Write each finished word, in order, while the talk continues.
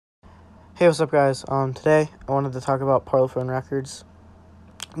Hey, what's up, guys? Today I wanted to talk about Parlophone Records.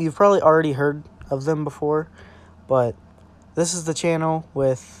 You've probably already heard of them before, but this is the channel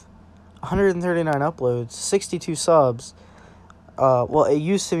with 139 uploads, 62 subs. Well, it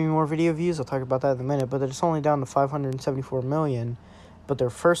used to be more video views. I'll talk about that in a minute, but it's only down to 574 million. But they're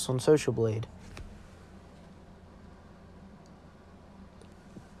first on Social Blade.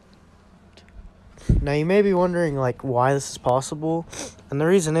 Now, you may be wondering, why this is possible. And the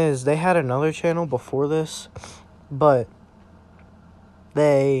reason is, they had another channel before this, but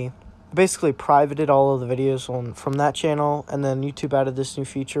they basically privated all of the videos from that channel, and then YouTube added this new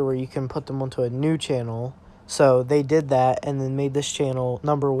feature where you can put them onto a new channel. So they did that, and then made this channel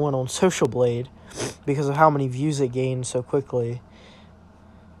 #1 on Social Blade because of how many views it gained so quickly.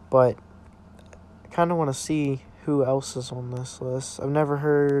 But I kind of want to see who else is on this list. I've never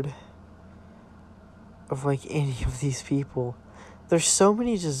heard of any of these people. There's so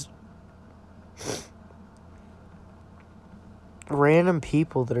many just random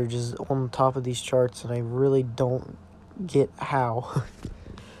people that are just on the top of these charts, and I really don't get how.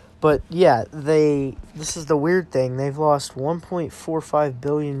 But yeah, this is the weird thing. They've lost 1.45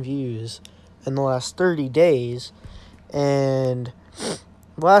 billion views in the last 30 days, and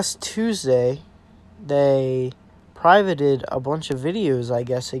last Tuesday they privated a bunch of videos, I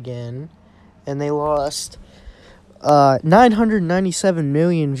guess, again, and they lost 997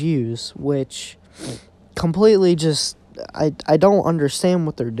 million views, which completely just, I don't understand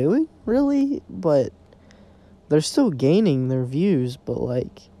what they're doing, really, but they're still gaining their views,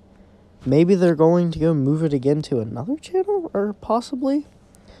 but, maybe they're going to go move it again to another channel, or possibly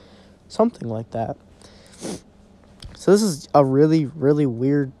something like that. So this is a really, really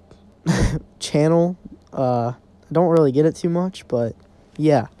weird channel. I don't really get it too much, but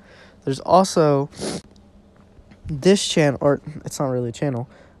yeah. There's also this channel, or it's not really a channel,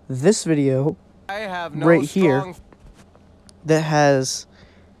 this video right here that has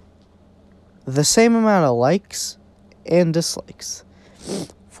the same amount of likes and dislikes.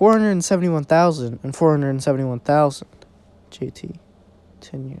 471,000 and 471,000. JT,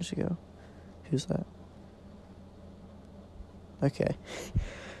 10 years ago. Who's that? Okay.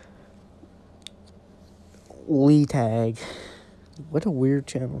 Lee Tag. What a weird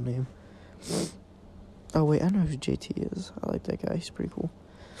channel name. Oh, wait, I know who JT is. I like that guy. He's pretty cool.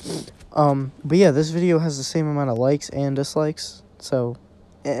 But yeah, this video has the same amount of likes and dislikes. So,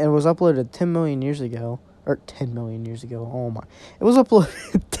 it was uploaded 10 million years ago. Or 10 million years ago. Oh, my. It was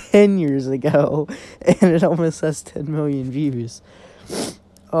uploaded 10 years ago. And it almost has 10 million views.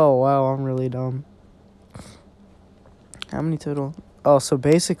 Oh, wow, I'm really dumb. How many total? Oh, so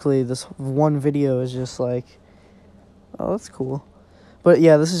basically, this one video is just oh, that's cool. But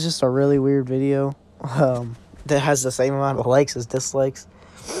yeah, this is just a really weird video that has the same amount of likes as dislikes.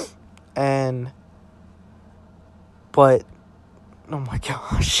 But, oh my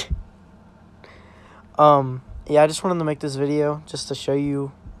gosh. Yeah, I just wanted to make this video just to show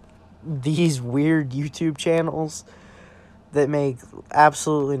you these weird YouTube channels that make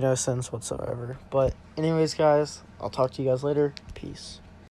absolutely no sense whatsoever. But anyways, guys, I'll talk to you guys later. Peace.